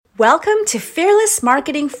Welcome to Fearless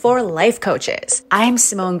Marketing for Life Coaches. I'm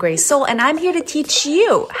Simone Grace Soul, and I'm here to teach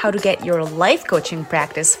you how to get your life coaching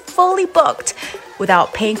practice fully booked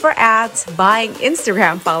without paying for ads, buying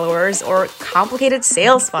Instagram followers, or complicated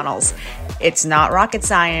sales funnels. It's not rocket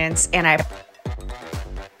science, and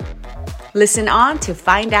listen on to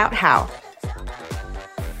find out how.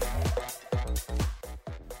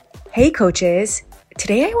 Hey coaches,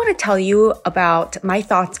 today I want to tell you about my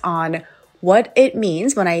thoughts on what it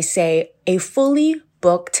means when I say a fully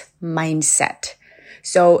booked mindset.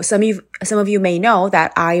 So some of you may know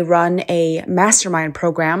that I run a mastermind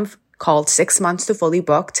program called 6 Months to Fully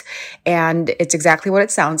Booked. And it's exactly what it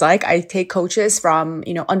sounds like. I take coaches from,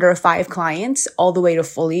 under 5 clients all the way to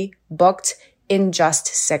fully booked in just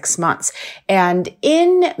 6 months. And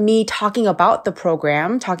in me talking about the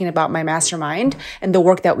program, talking about my mastermind and the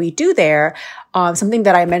work that we do there, something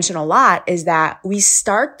that I mention a lot is that we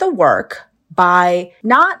start the work by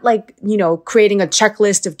not creating a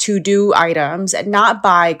checklist of to-do items, and not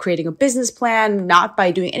by creating a business plan, not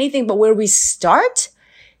by doing anything, but where we start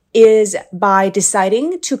is by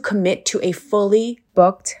deciding to commit to a fully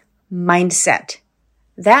booked mindset.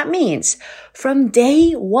 That means from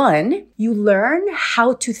day one, you learn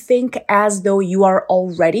how to think as though you are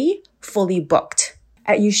already fully booked.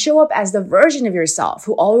 You show up as the version of yourself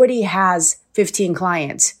who already has 15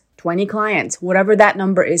 clients, 20 clients, whatever that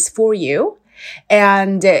number is for you.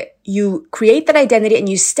 And you create that identity and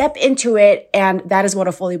you step into it. And that is what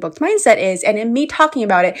a fully booked mindset is. And in me talking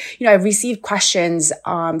about it, I've received questions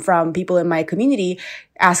from people in my community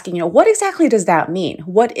asking, what exactly does that mean?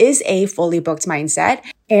 What is a fully booked mindset?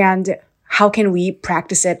 And how can we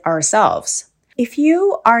practice it ourselves? If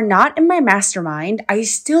you are not in my mastermind, I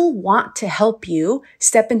still want to help you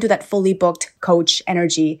step into that fully booked coach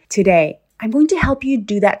energy today. I'm going to help you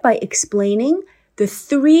do that by explaining the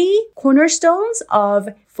 3 cornerstones of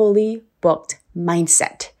fully booked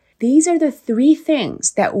mindset. These are the 3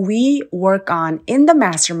 things that we work on in the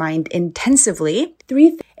mastermind intensively.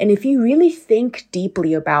 And if you really think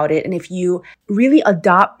deeply about it, and if you really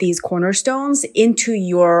adopt these cornerstones into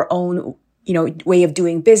your own way of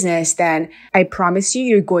doing business, then I promise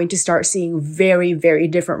you're going to start seeing very, very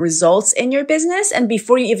different results in your business. And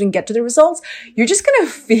before you even get to the results, you're just going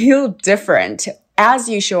to feel different as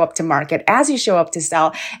you show up to market, as you show up to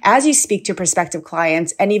sell, as you speak to prospective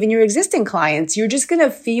clients and even your existing clients. You're just going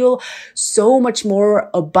to feel so much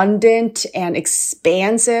more abundant and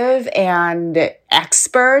expansive and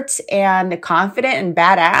expert and confident and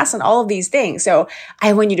badass and all of these things. So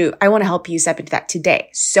I want to help you step into that today.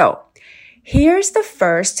 So here's the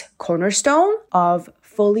first cornerstone of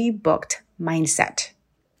fully booked mindset.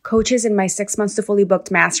 Coaches in my 6 Months to Fully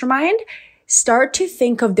Booked mastermind start to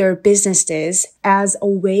think of their businesses as a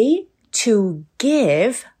way to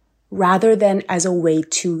give rather than as a way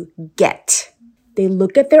to get. They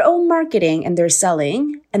look at their own marketing and their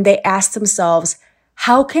selling and they ask themselves,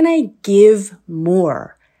 how can I give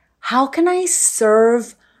more? How can I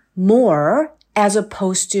serve more as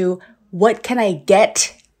opposed to what can I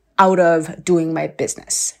get out of doing my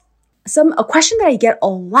business? A question that I get a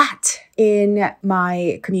lot in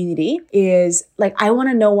my community is I want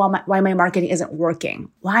to know why my marketing isn't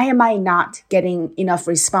working. Why am I not getting enough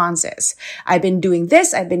responses? I've been doing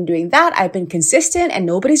this, I've been doing that, I've been consistent and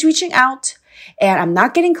nobody's reaching out and I'm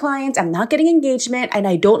not getting clients, I'm not getting engagement and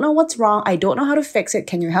I don't know what's wrong. I don't know how to fix it.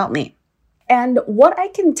 Can you help me? And what I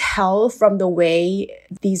can tell from the way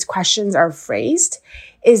these questions are phrased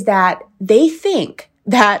is that they think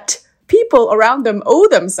that people around them owe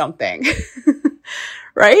them something,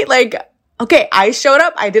 right? Okay, I showed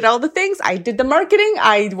up, I did all the things, I did the marketing,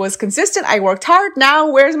 I was consistent, I worked hard.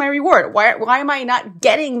 Now where's my reward? Why am I not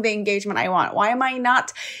getting the engagement I want? Why am I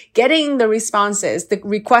not getting the responses, the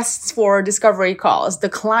requests for discovery calls, the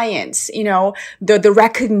clients, the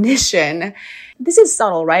recognition? This is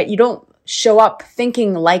subtle, right? You don't show up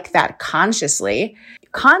thinking like that consciously.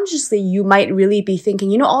 Consciously, you might really be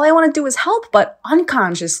thinking, all I want to do is help, but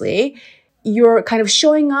unconsciously, you're kind of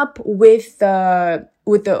showing up with the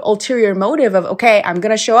ulterior motive of, okay, I'm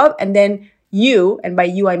going to show up and then you, and by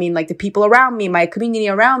you, I mean the people around me, my community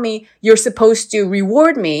around me, you're supposed to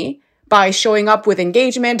reward me by showing up with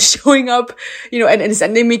engagement, showing up, and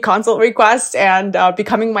sending me consult requests and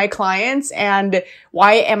becoming my clients. And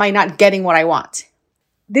why am I not getting what I want?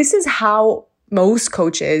 This is how most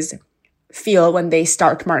coaches feel when they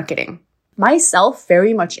start marketing. Myself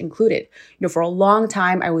very much included. For a long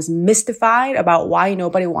time, I was mystified about why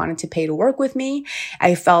nobody wanted to pay to work with me.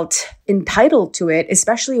 I felt entitled to it,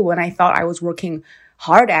 especially when I thought I was working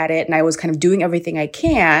hard at it and I was kind of doing everything I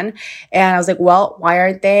can. And I was like, well, why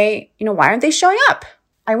aren't they showing up?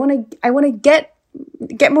 I want to get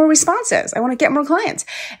get more responses. I want to get more clients.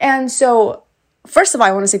 And so first of all,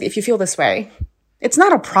 I want to say that if you feel this way, it's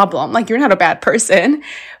not a problem. Like, you're not a bad person,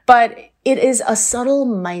 but it is a subtle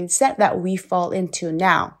mindset that we fall into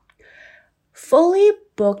now. Fully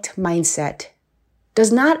booked mindset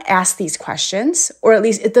does not ask these questions, or at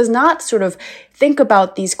least it does not sort of think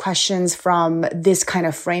about these questions from this kind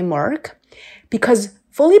of framework, because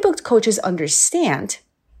fully booked coaches understand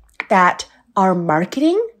that our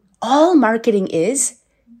marketing, all marketing is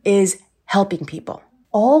helping people.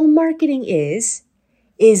 All marketing is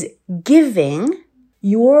giving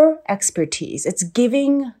your expertise. It's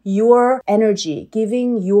giving your energy,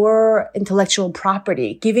 giving your intellectual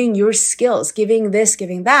property, giving your skills, giving this,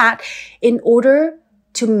 giving that, in order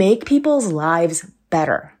to make people's lives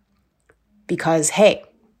better. Because, hey,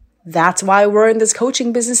 that's why we're in this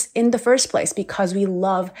coaching business in the first place, because we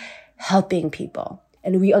love helping people.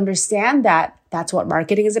 And we understand that that's what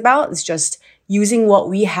marketing is about. It's just using what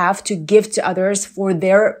we have to give to others for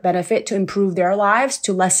their benefit, to improve their lives,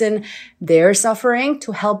 to lessen their suffering,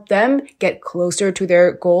 to help them get closer to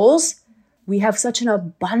their goals. We have such an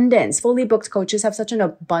abundance. Fully booked coaches have such an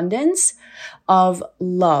abundance of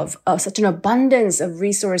love, such an abundance of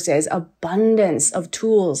resources, abundance of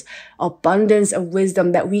tools, abundance of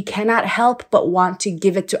wisdom that we cannot help but want to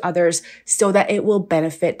give it to others so that it will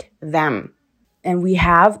benefit them. And we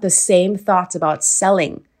have the same thoughts about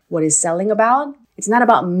selling. What is selling about? It's not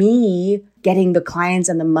about me getting the clients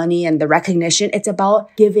and the money and the recognition. It's about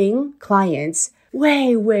giving clients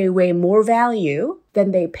way, way, way more value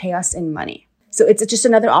than they pay us in money. So it's just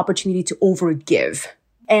another opportunity to overgive.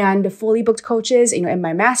 And fully booked coaches, in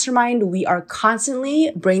my mastermind, we are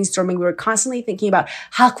constantly brainstorming. We're constantly thinking about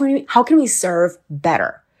how can we serve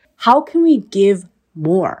better? How can we give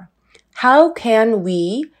more? How can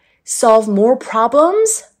we solve more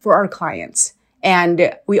problems for our clients?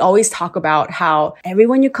 And we always talk about how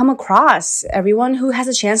everyone you come across, everyone who has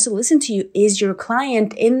a chance to listen to you is your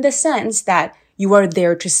client, in the sense that you are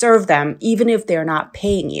there to serve them, even if they're not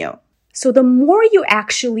paying you. So the more you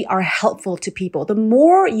actually are helpful to people, the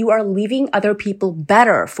more you are leaving other people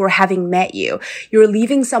better for having met you. You're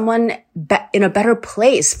leaving someone in a better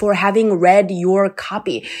place for having read your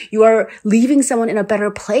copy. You are leaving someone in a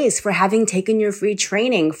better place for having taken your free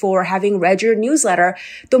training, for having read your newsletter.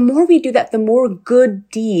 The more we do that, the more good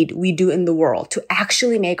deed we do in the world to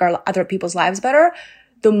actually make our other people's lives better,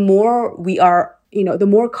 the more we are, the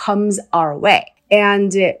more comes our way.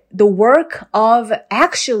 And the work of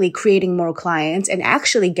actually creating more clients and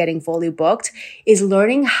actually getting fully booked is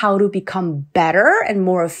learning how to become better and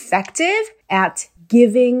more effective at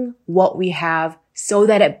giving what we have so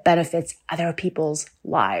that it benefits other people's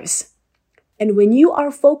lives. And when you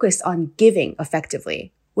are focused on giving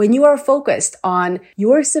effectively, when you are focused on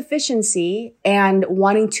your sufficiency and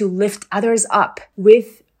wanting to lift others up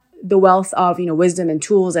with the wealth of, wisdom and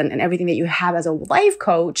tools and everything that you have as a life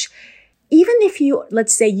coach, even if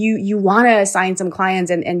let's say you want to sign some clients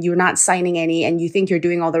and you're not signing any and you think you're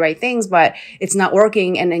doing all the right things, but it's not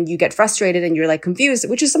working, and then you get frustrated and you're like confused,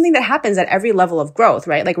 which is something that happens at every level of growth,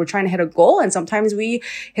 right? Like, we're trying to hit a goal and sometimes we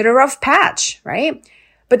hit a rough patch, right?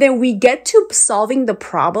 But then we get to solving the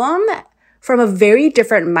problem from a very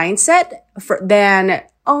different mindset than,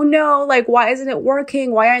 oh no, like, why isn't it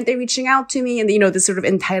working? Why aren't they reaching out to me? And this sort of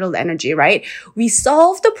entitled energy, right? We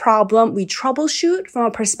solve the problem. We troubleshoot from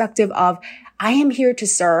a perspective of, I am here to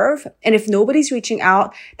serve. And if nobody's reaching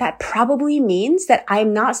out, that probably means that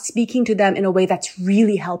I'm not speaking to them in a way that's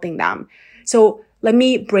really helping them. So let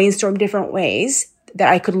me brainstorm different ways that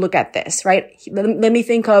I could look at this, right? Let me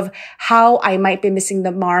think of how I might be missing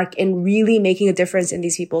the mark in really making a difference in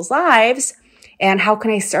these people's lives. And how can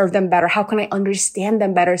I serve them better? How can I understand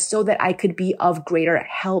them better so that I could be of greater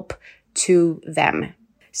help to them?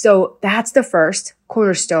 So that's the first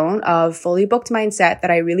cornerstone of fully booked mindset that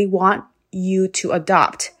I really want you to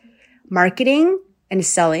adopt. Marketing and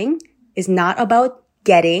selling is not about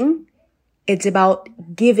getting. It's about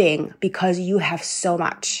giving, because you have so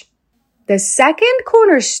much. The second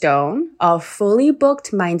cornerstone of fully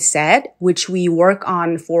booked mindset, which we work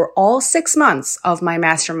on for all 6 months of my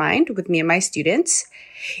mastermind with me and my students,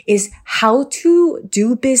 is how to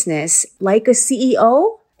do business like a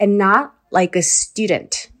CEO and not like a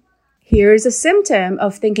student. Here's a symptom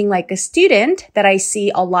of thinking like a student that I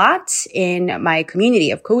see a lot in my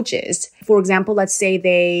community of coaches. For example, let's say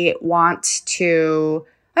they want to,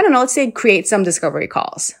 let's say create some discovery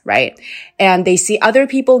calls, right? And they see other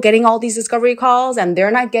people getting all these discovery calls and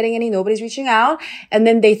they're not getting any, nobody's reaching out. And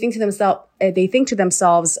then they think to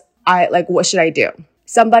themselves, what should I do?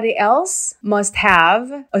 Somebody else must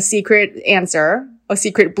have a secret answer, a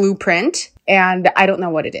secret blueprint, and I don't know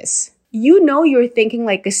what it is. You know you're thinking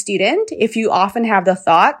like a student if you often have the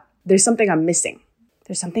thought, there's something I'm missing.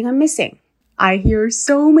 There's something I'm missing. I hear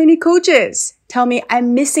so many coaches tell me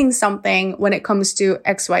I'm missing something when it comes to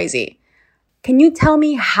XYZ. Can you tell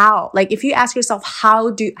me how? Like if you ask yourself,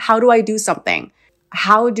 how do I do something?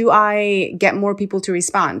 How do I get more people to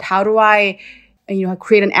respond? How do I,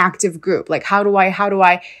 create an active group? Like how do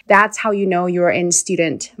I, that's how you know you're in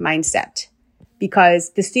student mindset, because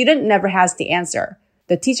the student never has the answer.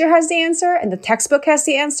 The teacher has the answer and the textbook has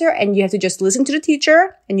the answer, and you have to just listen to the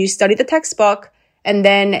teacher and you study the textbook, and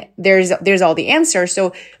then there's all the answers.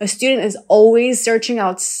 So a student is always searching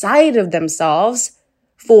outside of themselves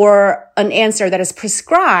for an answer that is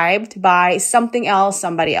prescribed by something else,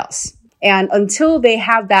 somebody else. And until they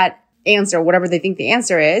have that answer, whatever they think the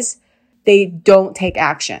answer is, they don't take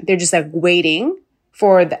action. They're just like waiting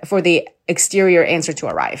for the exterior answer to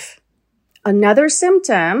arrive. Another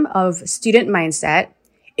symptom of student mindset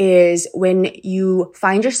is when you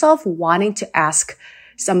find yourself wanting to ask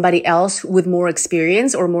somebody else with more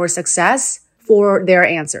experience or more success for their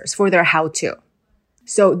answers, for their how-to.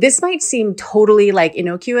 So this might seem totally like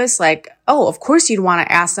innocuous, like, oh, of course you'd want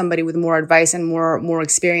to ask somebody with more advice and more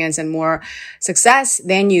experience and more success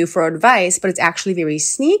than you for advice, but it's actually very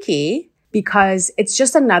sneaky because it's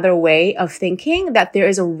just another way of thinking that there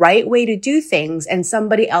is a right way to do things and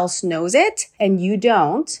somebody else knows it and you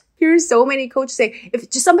don't. Here's so many coaches say, if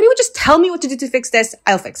just somebody would just tell me what to do to fix this,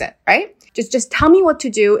 I'll fix it, right? Just tell me what to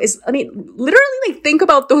do literally like think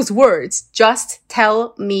about those words. Just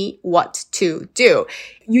tell me what to do.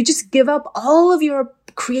 You just give up all of your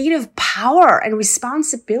creative power and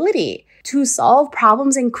responsibility to solve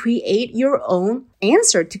problems and create your own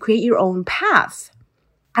answer, to create your own path.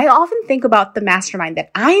 I often think about the mastermind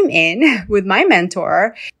that I'm in with my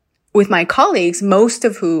mentor, with my colleagues, most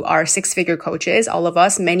of who are six-figure coaches, all of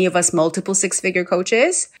us, many of us multiple six-figure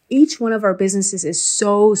coaches. Each one of our businesses is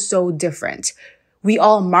so, so different. We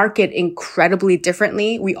all market incredibly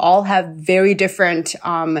differently. We all have very different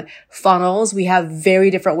funnels. We have very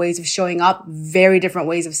different ways of showing up, very different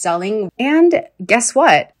ways of selling. And guess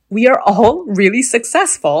what? We are all really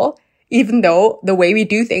successful, even though the way we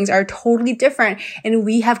do things are totally different. And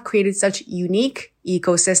we have created such unique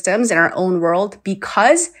ecosystems in our own world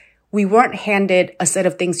because we weren't handed a set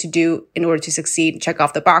of things to do in order to succeed, check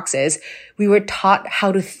off the boxes. We were taught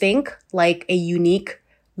how to think like a unique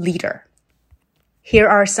leader. Here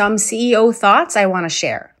are some CEO thoughts I want to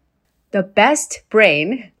share. The best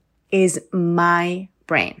brain is my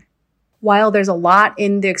brain. While there's a lot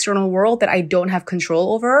in the external world that I don't have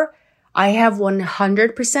control over, I have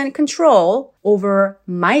 100% control over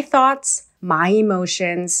my thoughts, my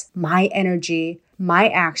emotions, my energy, my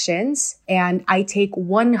actions, and I take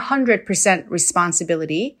 100%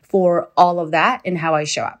 responsibility for all of that and how I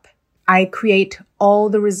show up. I create all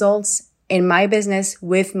the results in my business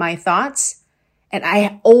with my thoughts, and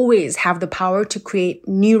I always have the power to create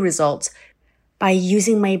new results by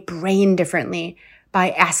using my brain differently,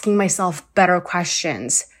 by asking myself better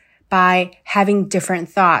questions, by having different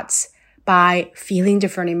thoughts, by feeling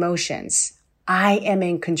different emotions. I am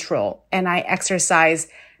in control, and I exercise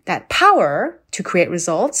that power to create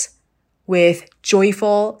results with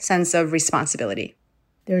joyful sense of responsibility.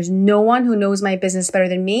 There's no one who knows my business better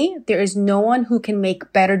than me. There is no one who can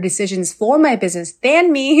make better decisions for my business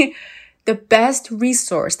than me. The best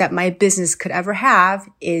resource that my business could ever have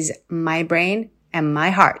is my brain and my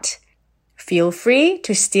heart. Feel free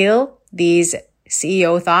to steal these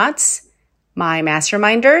CEO thoughts. My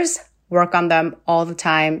masterminders work on them all the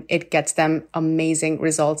time. It gets them amazing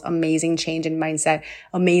results, amazing change in mindset,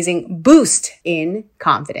 amazing boost in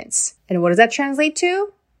confidence. And what does that translate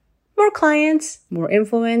to? More clients, more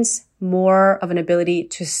influence, more of an ability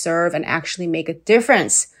to serve and actually make a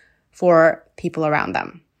difference for people around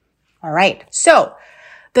them. All right. So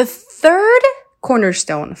the third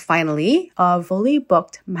cornerstone, finally, of fully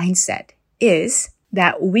booked mindset is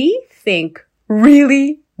that we think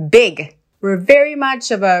really big. We're very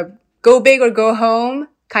much of a go big or go home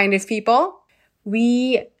kind of people.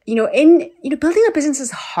 Building a business is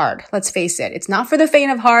hard. Let's face it. It's not for the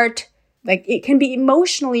faint of heart. Like it can be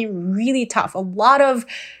emotionally really tough. A lot of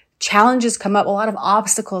challenges come up. A lot of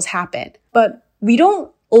obstacles happen, but we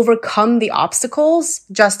don't overcome the obstacles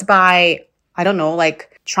just by,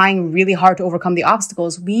 trying really hard to overcome the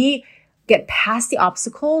obstacles. We get past the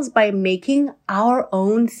obstacles by making our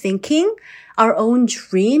own thinking, our own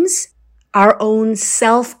dreams, our own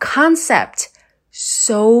self-concept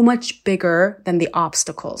so much bigger than the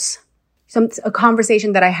obstacles. A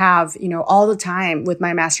conversation that I have, all the time with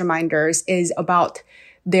my masterminders is about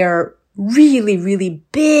their really, really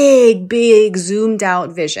big zoomed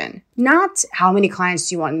out vision. Not how many clients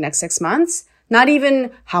do you want in the next 6 months? Not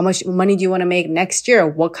even how much money do you want to make next year?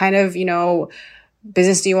 What kind of,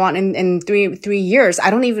 business do you want in three years?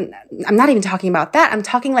 I'm not even talking about that. I'm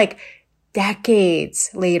talking like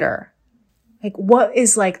decades later. Like what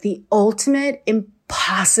is like the ultimate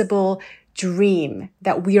impossible dream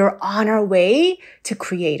that we are on our way to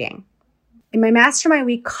creating? In my mastermind,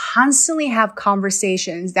 we constantly have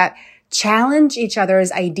conversations that challenge each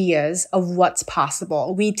other's ideas of what's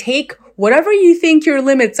possible. We take whatever you think your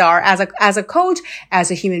limits are as a coach,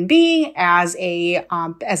 as a human being, as a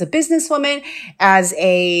businesswoman, as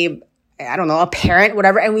a parent,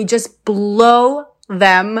 whatever, and we just blow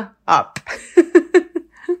them up.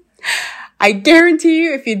 I guarantee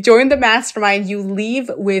you, if you join the mastermind, you leave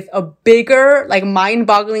with a bigger, like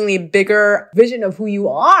mind-bogglingly bigger vision of who you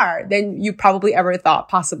are than you probably ever thought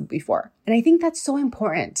possible before. And I think that's so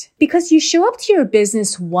important because you show up to your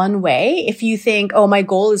business one way. If you think, oh, my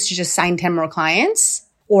goal is to just sign 10 more clients,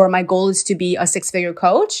 or my goal is to be a 6-figure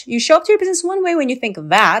coach, you show up to your business one way when you think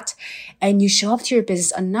that, and you show up to your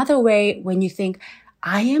business another way when you think,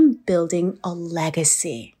 I am building a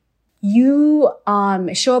legacy. You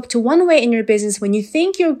show up to one way in your business when you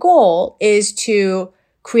think your goal is to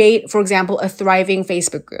create, for example, a thriving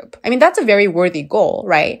Facebook group. I mean, that's a very worthy goal,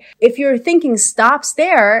 right? If your thinking stops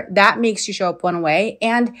there, that makes you show up one way.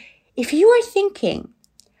 And if you are thinking,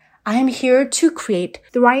 I am here to create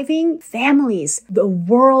thriving families the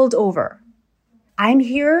world over. I'm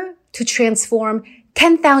here to transform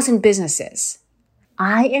 10,000 businesses.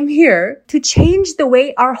 I am here to change the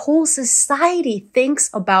way our whole society thinks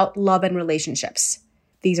about love and relationships.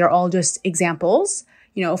 These are all just examples,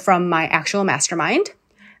 from my actual mastermind.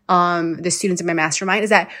 The students in my mastermind is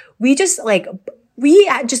that we just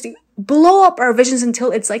blow up our visions until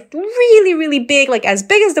it's like really, really big, like as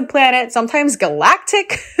big as the planet, sometimes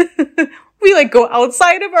galactic. We go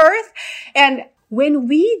outside of Earth. And when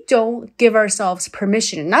we don't give ourselves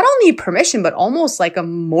permission, not only permission, but almost like a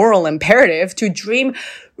moral imperative to dream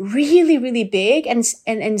really, really big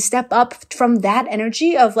and step up from that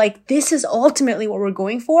energy of like, this is ultimately what we're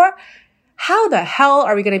going for. How the hell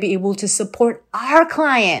are we going to be able to support our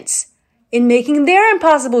clients in making their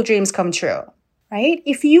impossible dreams come true? Right?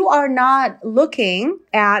 If you are not looking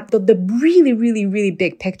at the really, really, really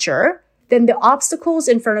big picture, then the obstacles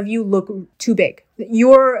in front of you look too big.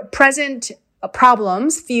 Your present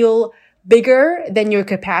problems feel bigger than your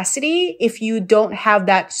capacity if you don't have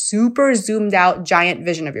that super zoomed out giant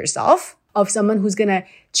vision of yourself, of someone who's going to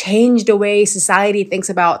change the way society thinks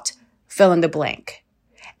about fill in the blank.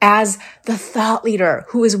 As the thought leader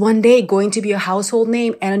who is one day going to be a household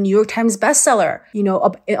name and a New York Times bestseller,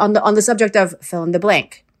 on the subject of fill in the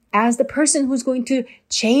blank. As the person who's going to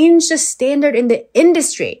change the standard in the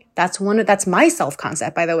industry. That's my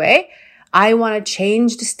self-concept, by the way. I want to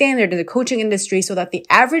change the standard in the coaching industry so that the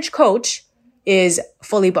average coach is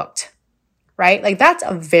fully booked, right? Like that's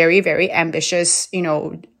a very, very ambitious,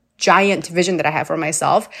 giant vision that I have for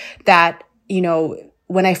myself that,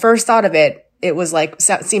 when I first thought of it, it was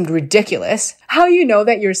seemed ridiculous. How you know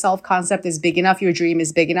that your self-concept is big enough, your dream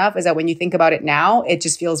is big enough, is that when you think about it now, it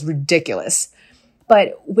just feels ridiculous.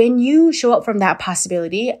 But when you show up from that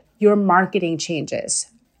possibility, your marketing changes,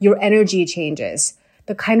 your energy changes.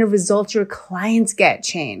 The kind of results your clients get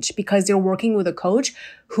change because they're working with a coach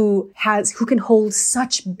who can hold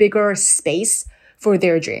such bigger space for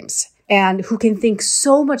their dreams and who can think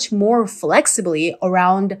so much more flexibly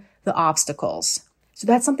around the obstacles. So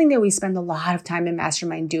that's something that we spend a lot of time in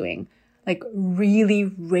Mastermind doing, like really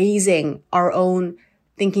raising our own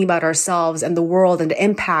thinking about ourselves and the world and the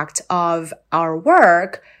impact of our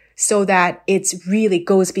work so that it's really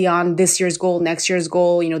goes beyond this year's goal, next year's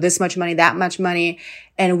goal, this much money, that much money.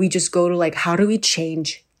 And we just go to how do we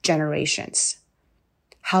change generations?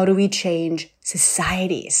 How do we change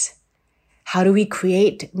societies? How do we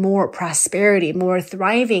create more prosperity, more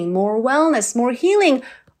thriving, more wellness, more healing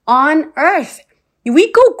on earth?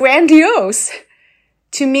 We go grandiose.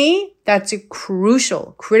 To me, that's a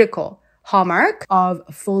critical hallmark of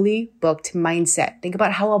a fully booked mindset. Think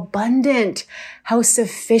about how abundant, how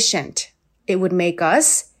sufficient it would make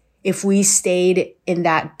us if we stayed in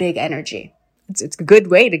that big energy. It's a good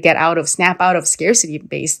way to snap out of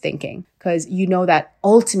scarcity-based thinking because you know that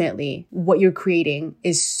ultimately what you're creating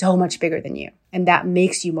is so much bigger than you. And that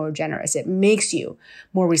makes you more generous. It makes you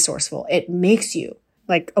more resourceful. It makes you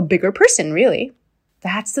like a bigger person, really.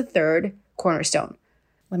 That's the third cornerstone.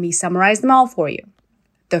 Let me summarize them all for you.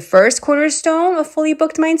 The first cornerstone of fully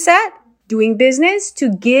booked mindset, doing business to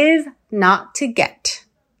give, not to get.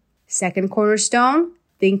 Second cornerstone,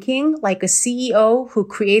 thinking like a CEO who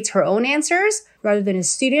creates her own answers rather than a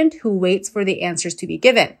student who waits for the answers to be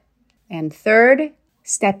given. And third,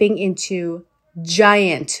 stepping into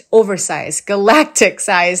giant, oversized,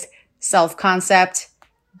 galactic-sized self-concept,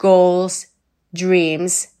 goals,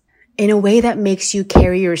 dreams in a way that makes you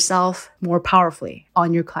carry yourself more powerfully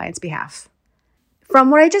on your client's behalf. From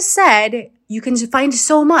what I just said, you can find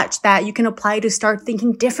so much that you can apply to start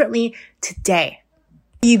thinking differently today.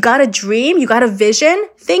 You got a dream, you got a vision,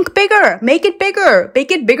 think bigger, make it bigger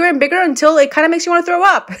and bigger until it kind of makes you want to throw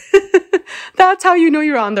up. That's how you know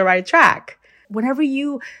you're on the right track. Whenever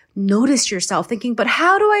you notice yourself thinking, but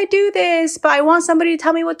how do I do this? But I want somebody to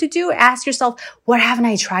tell me what to do. Ask yourself, what haven't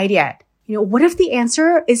I tried yet? What if the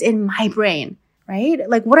answer is in my brain, right?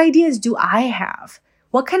 Like, what ideas do I have?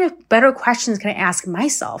 What kind of better questions can I ask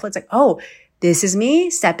myself? It's like, oh, this is me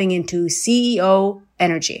stepping into CEO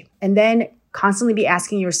energy. And then constantly be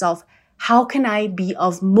asking yourself, how can I be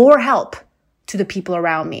of more help to the people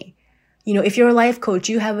around me? If you're a life coach,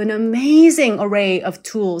 you have an amazing array of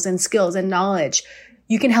tools and skills and knowledge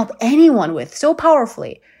you can help anyone with so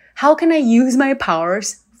powerfully. How can I use my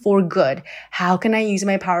powers for good? How can I use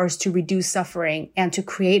my powers to reduce suffering and to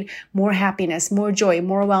create more happiness, more joy,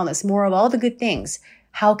 more wellness, more of all the good things?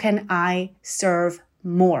 How can I serve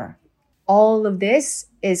more? All of this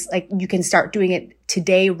is like, you can start doing it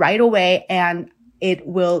today, right away, and it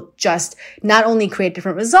will just not only create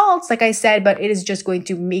different results, like I said, but it is just going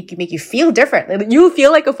to make you feel different. You'll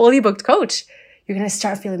feel like a fully booked coach. You're going to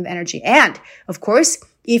start feeling the energy. And of course,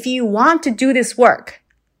 if you want to do this work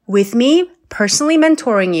with me, personally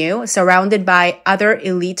mentoring you, surrounded by other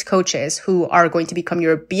elite coaches who are going to become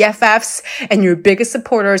your BFFs and your biggest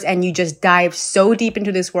supporters, and you just dive so deep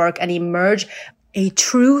into this work and emerge a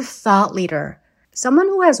true thought leader, someone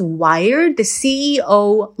who has wired the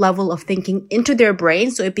CEO level of thinking into their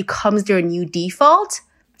brain so it becomes their new default,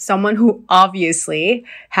 someone who obviously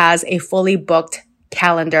has a fully booked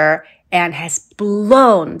calendar and has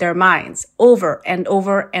blown their minds over and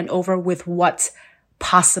over and over with what's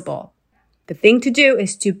possible. The thing to do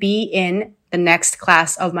is to be in the next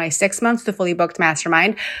class of my 6 months to fully booked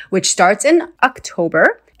mastermind, which starts in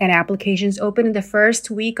October, and applications open in the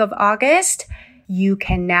first week of August. You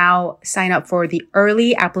can now sign up for the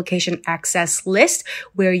early application access list,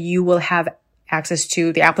 where you will have access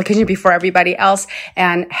to the application before everybody else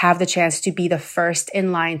and have the chance to be the first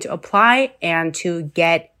in line to apply and to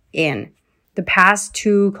get in. The past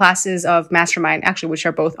 2 classes of mastermind, actually, which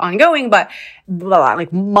are both ongoing, but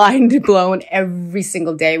like mind blown every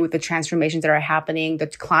single day with the transformations that are happening, the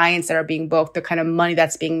clients that are being booked, the kind of money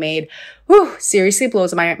that's being made. Seriously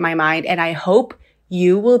blows my mind. And I hope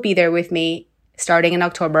you will be there with me starting in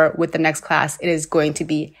October with the next class. It is going to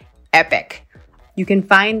be epic. You can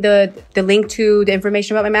find the link to the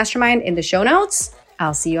information about my mastermind in the show notes.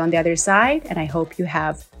 I'll see you on the other side, and I hope you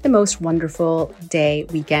have the most wonderful day,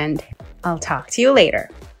 weekend. I'll talk to you later.